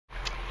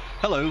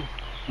Hello,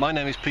 my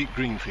name is Pete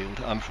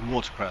Greenfield. I'm from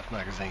Watercraft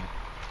magazine.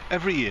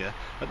 Every year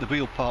at the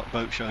Beale Park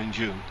Boat Show in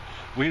June,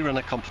 we run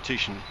a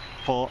competition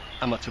for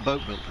amateur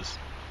boat builders.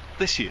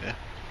 This year,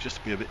 just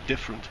to be a bit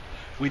different,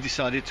 we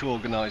decided to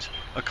organise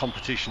a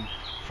competition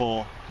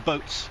for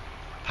boats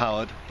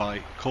powered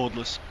by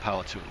cordless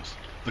power tools,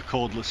 the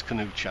Cordless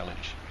Canoe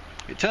Challenge.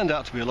 It turned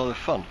out to be a lot of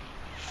fun,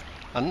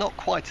 and not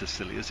quite as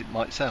silly as it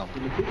might sound.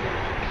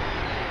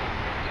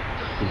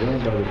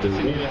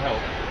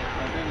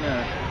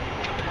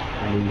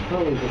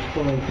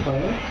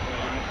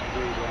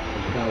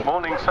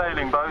 Morning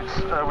sailing boats.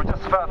 We're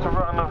just about to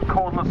run a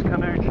cordless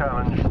canoe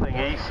challenge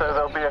thingy, so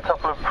there'll be a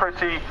couple of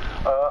pretty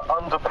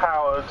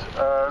underpowered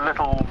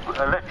little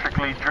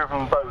electrically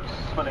driven boats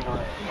spinning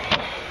around.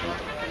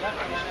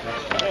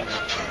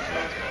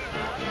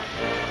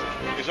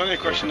 It's only a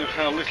question of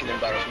how little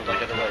embarrassment I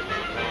get away with.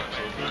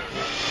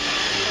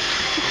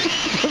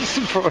 That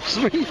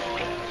surprised me.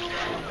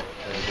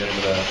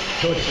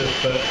 Choice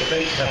of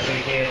events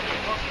happening here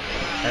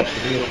at the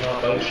Beale Park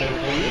Boat Show for you.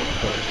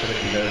 I'll just let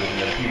you know in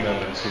a few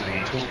moments who the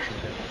torture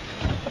is.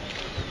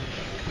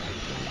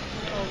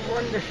 Oh,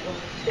 wonderful.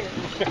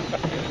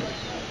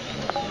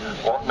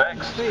 What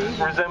next?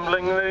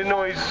 Resembling the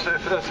noise,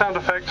 sound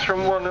effects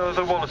from one of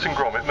the Wallace and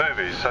Gromit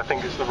movies. I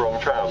think it's the wrong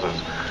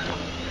trousers.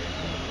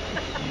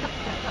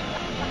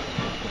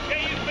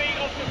 Get your feet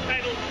off the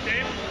pedals,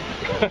 Tim.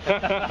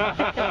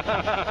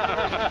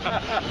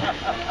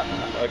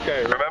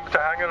 Okay, remember to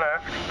hang a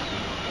left.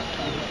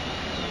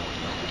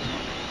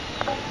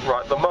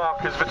 Right, the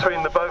mark is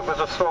between the boat with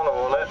the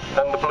swallow on it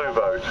and the blue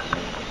boat.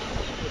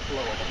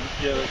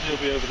 Yeah, you'll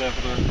be over there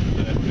for the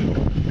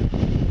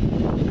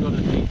You've got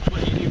to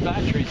put your new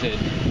batteries in.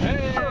 Hey!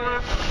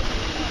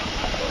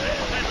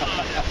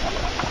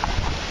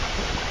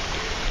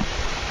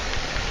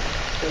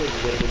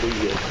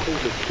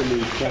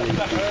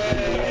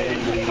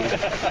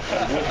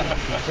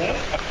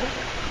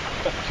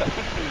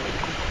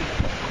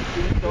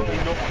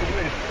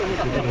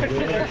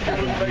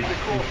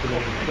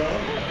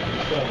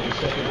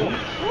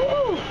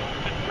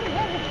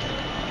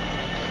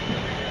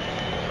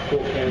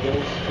 Four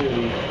candles,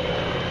 clearly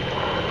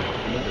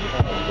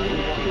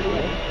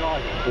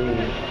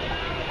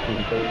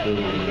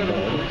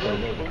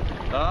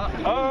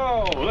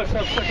Oh, let's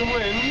have second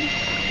wind.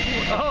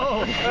 Oh,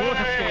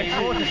 water skiing,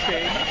 water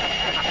skiing.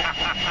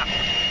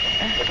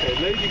 Okay,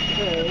 lady K.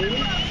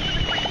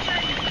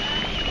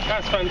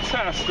 That's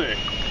fantastic.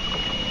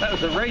 That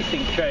was a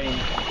racing chain.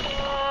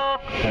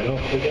 and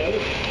off we go.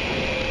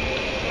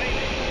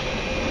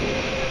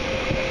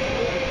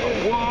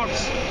 What?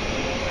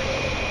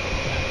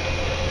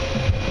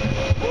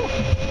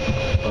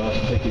 Fast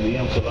taking the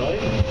outer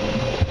line.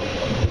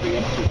 Moving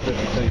up to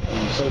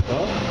reputation so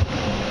far.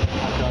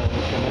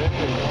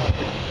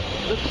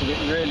 Looks as if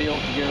it really ought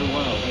to go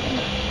well, doesn't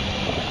it?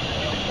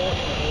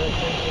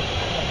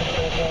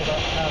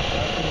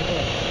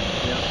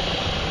 Yeah.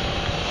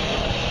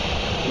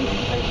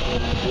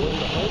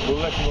 We'll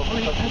let you off the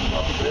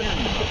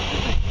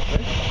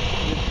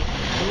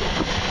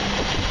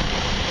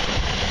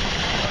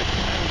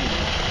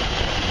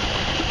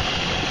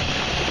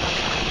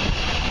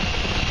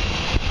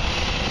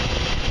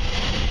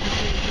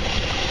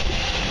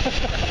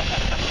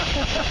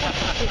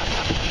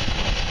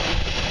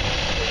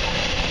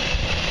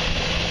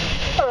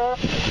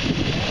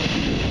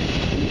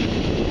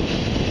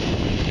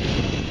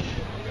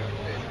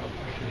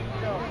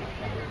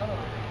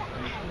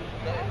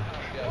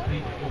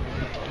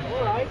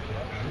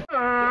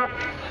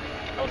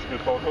That's a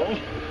good phone call. Off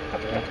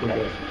we go.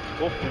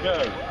 Off we go.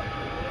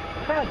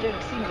 Crowd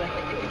don't see that.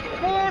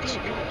 What?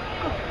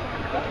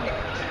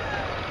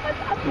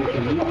 You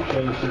can really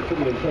change some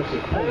pretty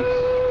impressive pace.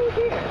 Oh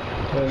dear.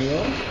 Early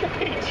on.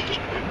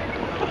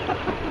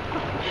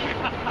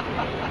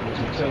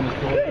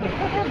 Good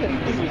heavens.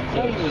 He was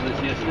playing with us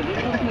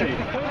yesterday, wasn't he?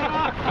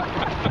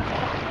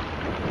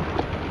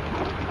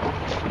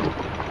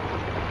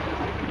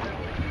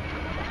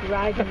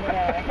 Riding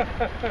there.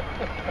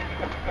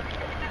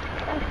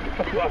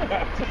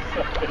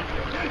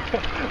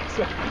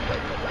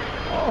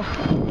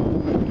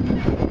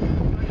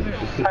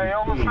 Hey,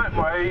 on the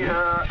slipway,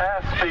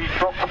 airspeed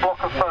dropped a block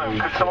of foam.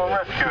 Could someone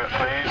rescue it,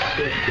 please?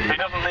 He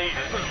doesn't need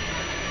it.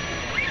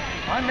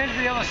 I'm into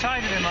the other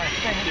side of him, I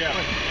think. Yeah.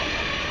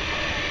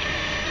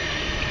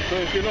 So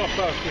if you're not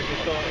fast, we can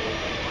start.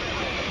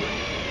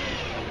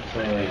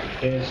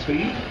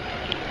 Airspeed.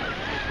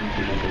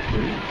 Number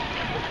 3.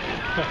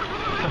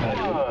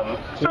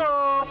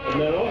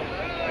 And then off.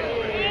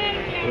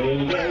 There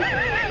you go.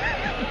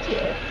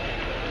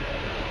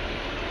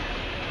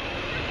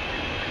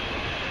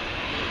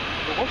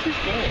 What's his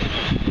going?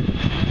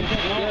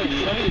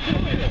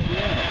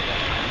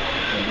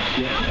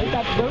 They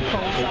got rope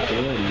holes.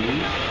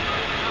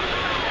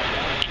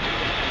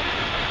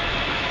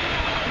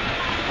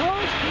 Oh,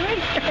 it's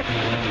great.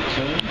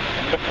 So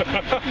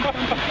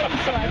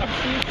I can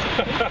see it.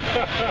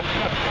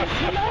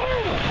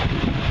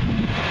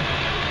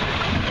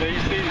 So you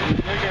see,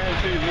 we're going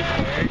to this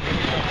way.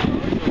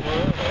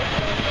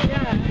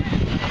 Yeah.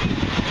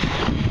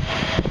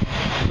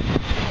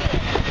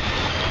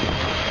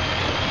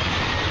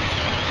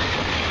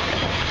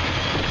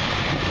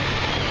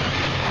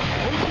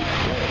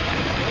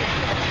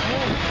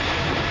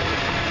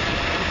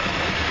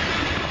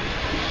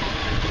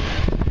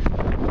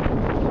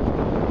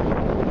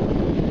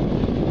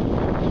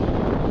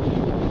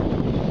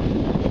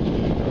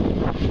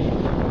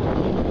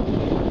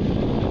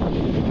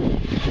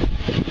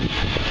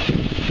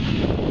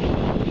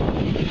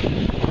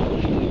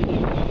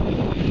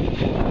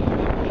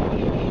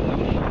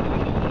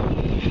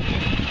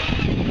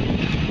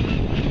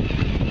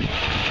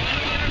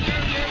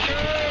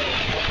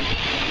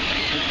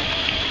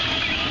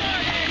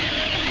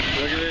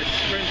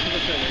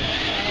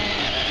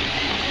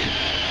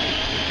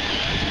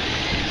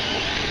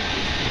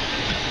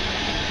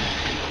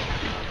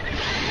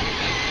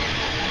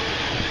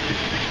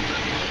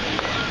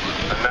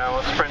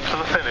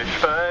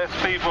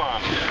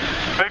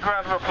 Big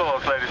round of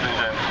applause, ladies and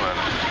gentlemen,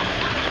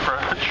 for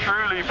a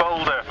truly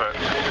bold effort.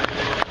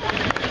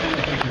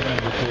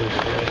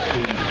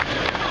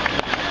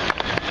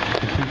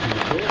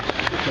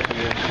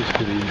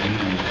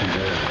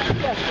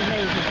 That's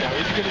amazing. Now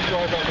he's going to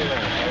drive over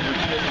there.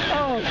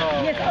 Oh,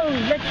 yes. Oh,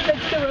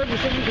 let's go over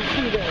so you can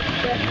see this.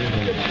 That's going to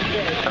be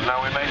great. And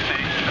now we may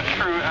see a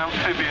true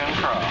amphibian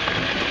craft.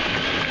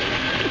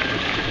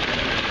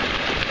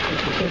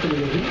 That's the second of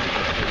the week.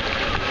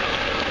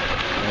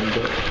 And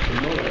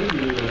tomorrow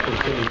we will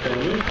continue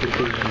finals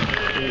between all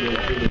those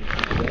winners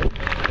today.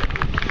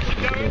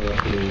 Tomorrow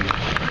afternoon,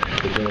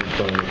 the grand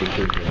final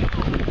between them.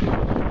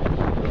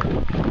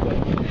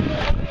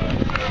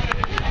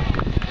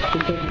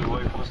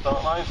 Away from the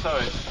start line, so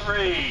it's 3,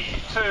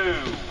 2,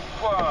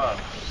 1,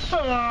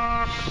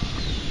 start!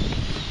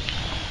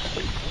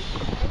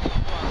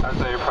 As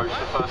they approach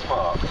the first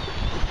mark.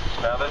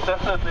 Now there's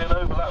definitely an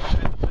overlap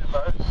between the two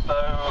boats, so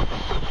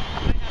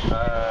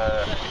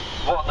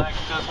what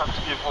next does have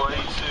to give way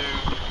to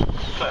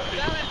Cleffy.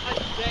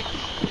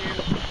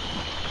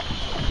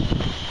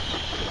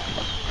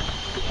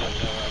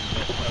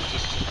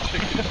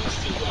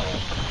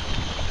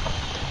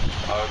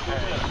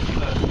 Okay.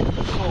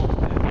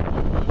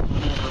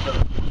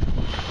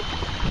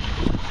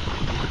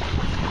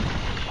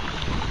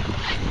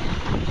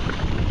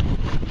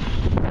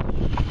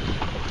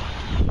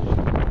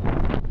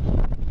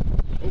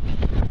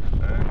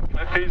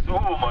 Cleffy's,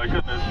 oh my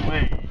goodness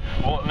me,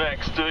 what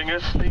next? Doing a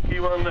sneaky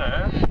one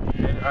there,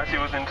 as he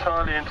was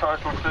entirely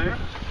entitled to.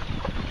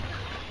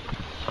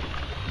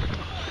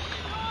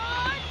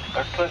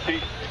 As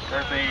Cleffy,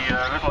 there's the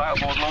little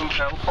outboard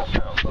longtail pop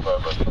out at the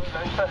moment.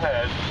 Length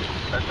ahead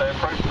as they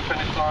approach the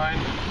finish line.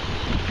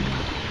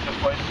 Just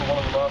wait for one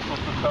of the marshals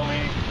to tell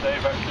me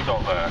they've actually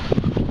got there.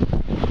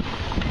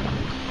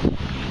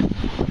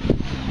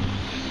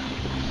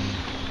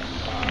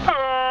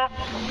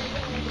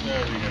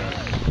 There we go.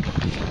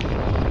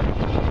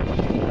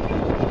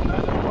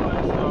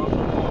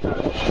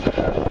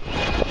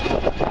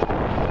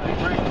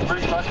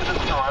 Brings back to the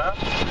destroyer.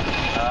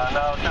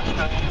 Now just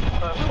going into the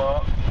first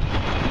mark.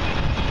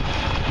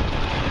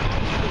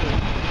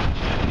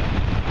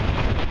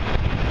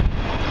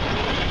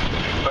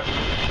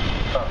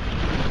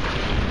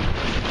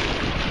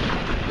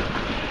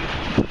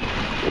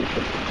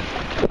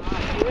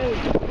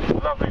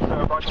 Lovely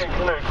turn by King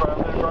Canoe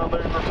round the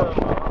return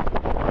mark.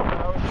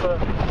 Now it's a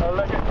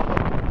leg it.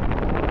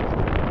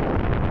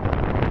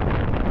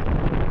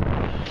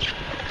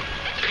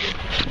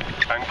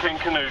 And King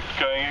Canoe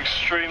going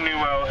extremely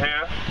well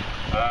here,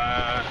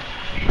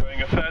 showing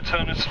a fair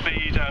turn of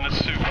speed and a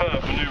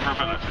superb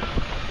manoeuvrability.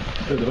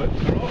 So the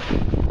boats are off.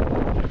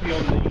 Heavy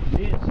on the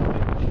near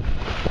side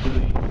to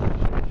the